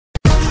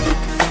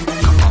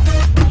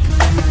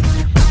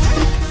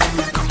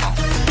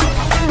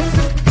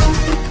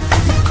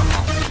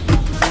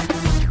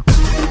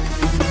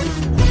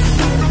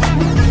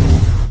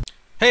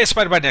Hey, it's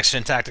Spider by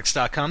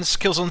NextGenTactics.com. This is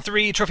Killzone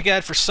 3, trophy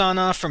guide for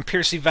Sawn from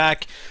Piercy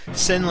Vac,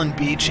 Senlin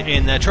Beach,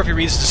 and the trophy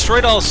reads,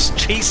 destroyed all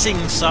chasing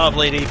Saw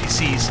Blade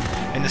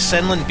APCs in the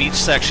Senlin Beach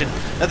section.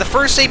 Now, the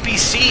first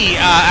APC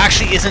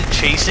actually isn't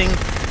chasing,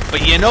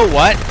 but you know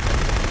what?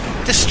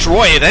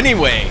 Destroy it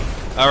anyway,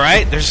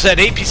 alright? There's that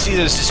APC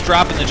that's just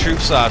dropping the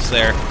troops off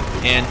there,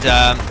 and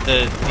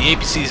the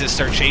APCs that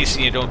start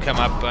chasing you don't come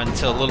up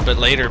until a little bit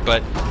later,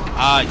 but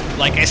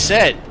like I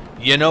said,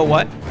 you know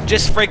what?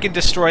 Just freaking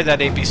destroy that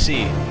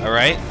APC,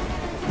 alright?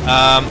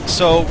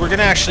 So we're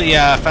gonna actually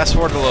fast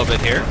forward a little bit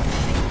here.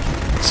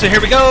 So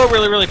here we go,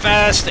 really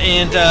fast,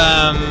 and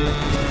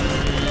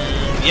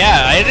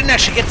yeah, I didn't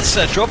actually get this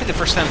trophy the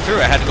first time through.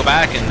 I had to go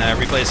back and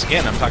replay this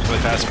again. I'm talking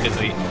really fast because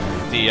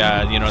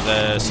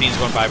the scenes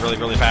went by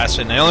really fast,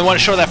 and I only want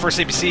to show that first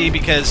APC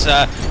because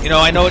you know,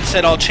 I know it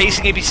said all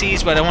chasing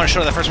APCs, but I want to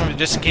show that first one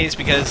just in case,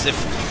 because if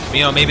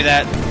maybe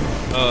that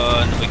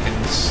and we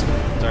can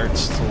start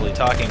slowly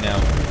talking now.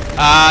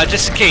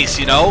 Just in case,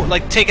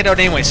 like, take it out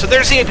anyway. So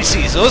there's the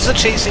APCs. Those are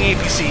chasing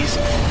APCs.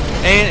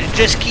 And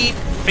just keep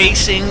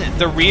facing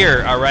the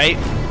rear, alright?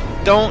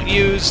 Don't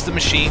use the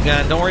machine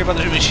gun. Don't worry about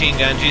the machine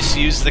gun. Just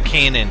use the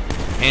cannon.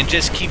 And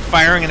just keep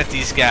firing at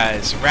these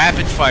guys.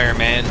 Rapid fire,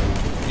 man.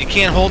 You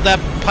can't hold that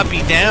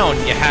puppy down.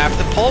 You have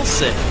to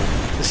pulse it.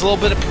 It's a little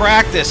bit of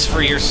practice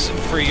for your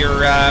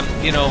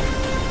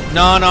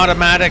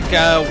non-automatic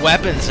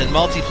weapons in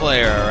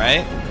multiplayer,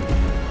 alright?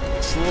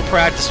 It's a little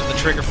practice with the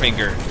trigger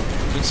finger.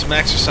 Doing some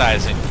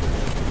exercising.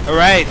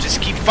 Alright,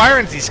 just keep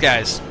firing at these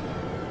guys.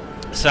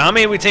 So how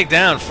many did we take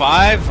down?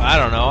 5? I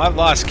don't know. I've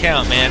lost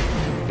count, man.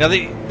 Now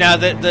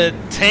the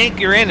tank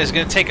you're in is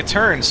going to take a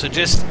turn, so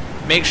just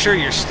make sure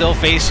you're still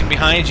facing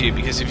behind you,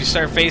 because if you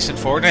start facing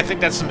forward, and I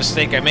think that's the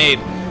mistake I made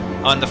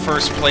on the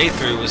first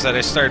playthrough, was that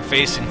I started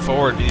facing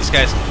forward. These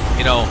guys,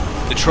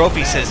 the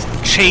trophy says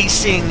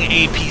chasing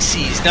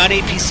APCs, not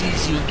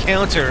APCs you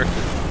encounter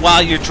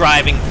while you're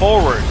driving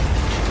forward.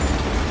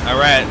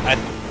 Alright, I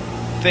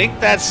think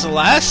that's the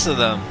last of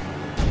them.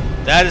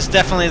 That is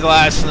definitely the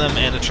last of them,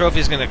 and the trophy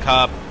is going to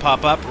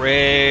pop up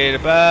right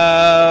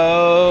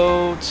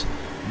about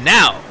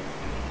now.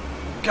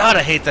 God,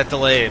 I hate that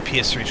delay in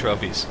PS3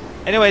 trophies.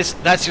 Anyways,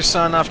 that's your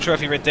Sawn off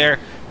trophy right there.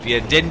 If you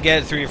didn't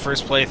get it through your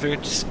first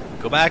playthrough, just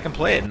go back and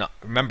play it. No,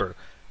 remember,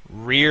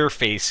 rear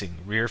facing.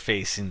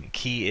 The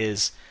key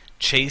is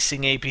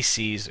chasing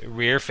APCs,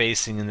 rear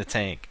facing in the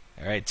tank.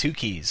 Alright, 2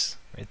 keys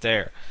right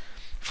there.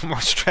 For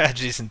more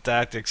strategies and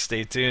tactics,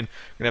 stay tuned.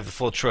 We're going to have the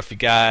full trophy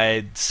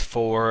guides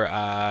for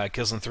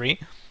Killzone 3.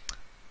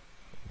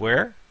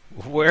 Where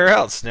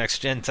else? Next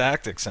Gen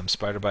Tactics. I'm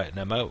Spider-Bite, and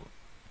I'm out.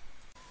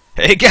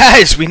 Hey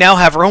guys, we now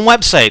have our own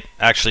website.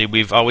 Actually,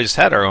 we've always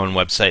had our own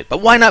website,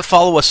 but why not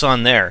follow us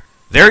on there?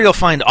 There you'll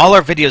find all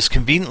our videos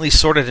conveniently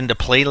sorted into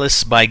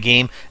playlists by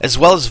game, as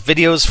well as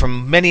videos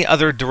from many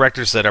other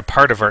directors that are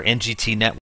part of our NGT network.